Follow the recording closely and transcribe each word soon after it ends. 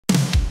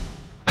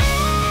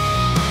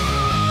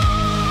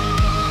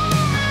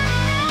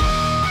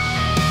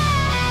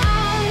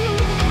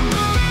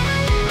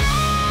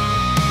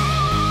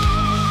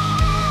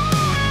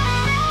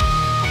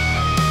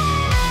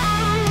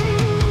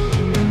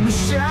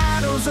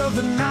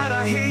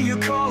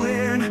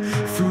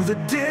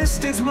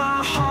distance,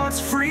 my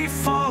heart's free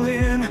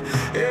falling.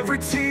 Every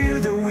tear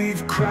that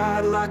we've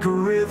cried like a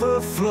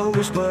river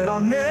flows. But I'll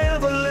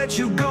never let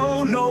you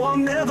go, no, I'll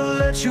never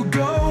let you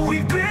go.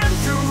 We've been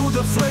through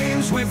the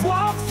flames, we've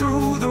walked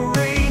through the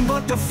rain,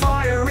 but the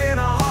fire in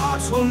our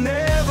hearts will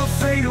never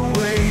fade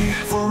away.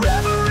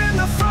 Forever in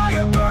the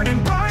fire,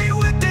 burning bright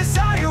with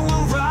desire,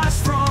 we'll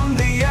rise from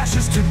the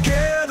ashes,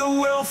 together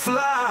we'll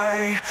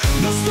fly.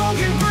 No storm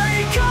can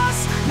break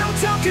us, no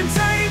doubt can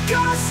take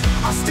us.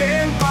 I'll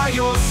stand by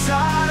your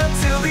side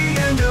until the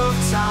end of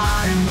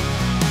time.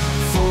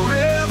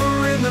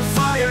 Forever in the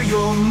fire,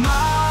 you're mine.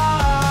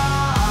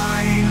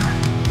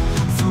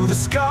 Through the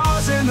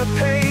scars and the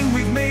pain,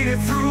 we've made it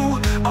through.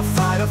 I'll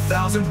fight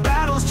 1,000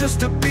 battles just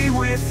to be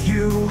with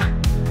you.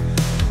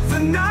 The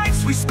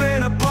nights we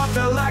spent apart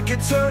felt like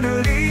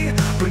eternity,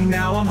 but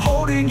now I'm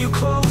holding you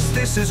close,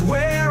 this is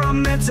where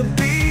I'm meant to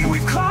be.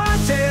 We've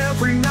climbed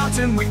every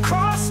mountain, we've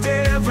crossed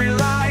every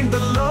line,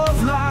 but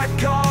love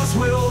like ours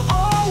will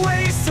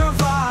always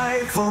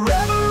survive.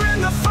 Forever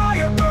in the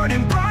fire,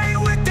 burning bright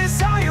with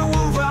desire,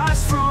 we'll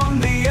rise from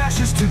the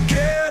ashes,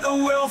 together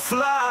we'll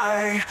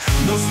fly.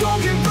 No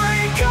storm can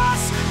break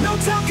us, no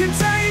doubt can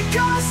take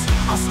us.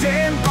 I'll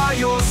stand by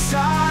your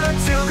side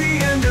until the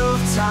end of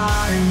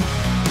time.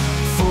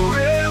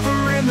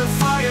 Forever in the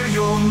fire,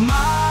 you're mine.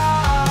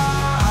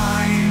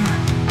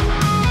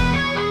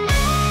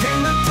 In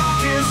the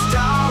darkest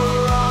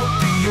hour, I'll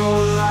be your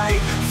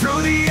light.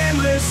 Through the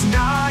endless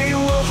night,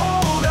 we'll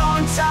hold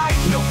on tight.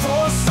 No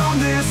force on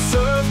this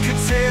earth could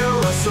tear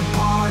us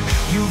apart.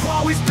 You've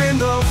always been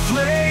the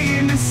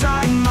flame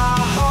inside my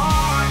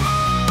heart.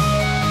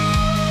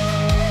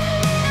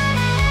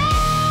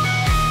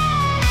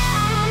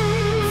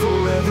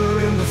 Forever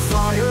in the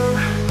fire,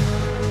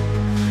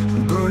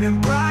 burning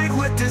bright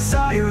with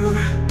desire,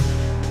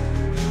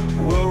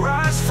 we'll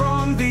rise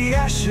from the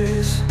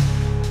ashes,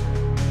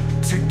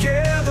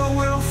 together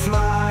we'll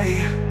fly.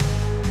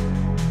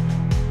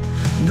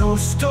 No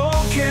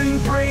storm can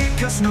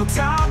break us, no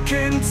doubt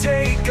can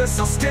take us.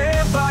 I'll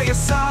stand by your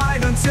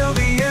side until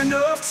the end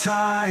of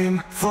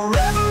time.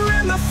 Forever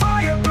in the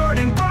fire,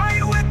 burning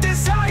bright with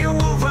desire,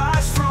 we'll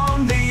rise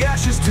from the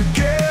ashes,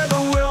 together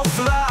we'll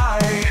fly.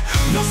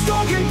 No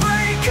storm can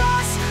break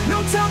us,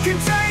 no doubt can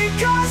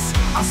take us.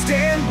 I'll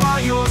stand by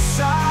your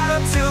side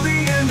until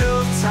the end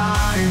of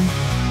time.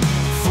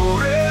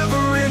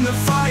 Forever in the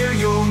fire,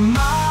 you're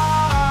mine.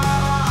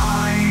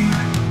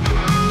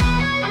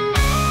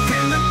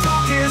 In the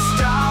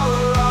darkest hour,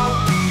 I'll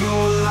be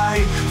your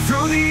light.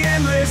 Through the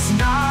endless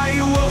night,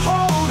 we'll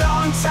hold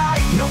on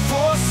tight. No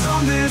force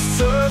on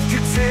this earth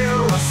could tear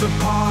us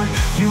apart.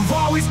 You've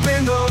always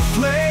been the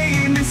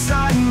flame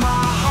inside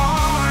my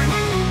heart.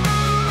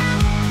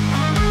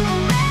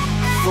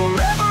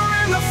 Forever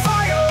in the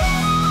fire,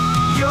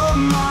 you're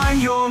mine,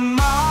 you're mine.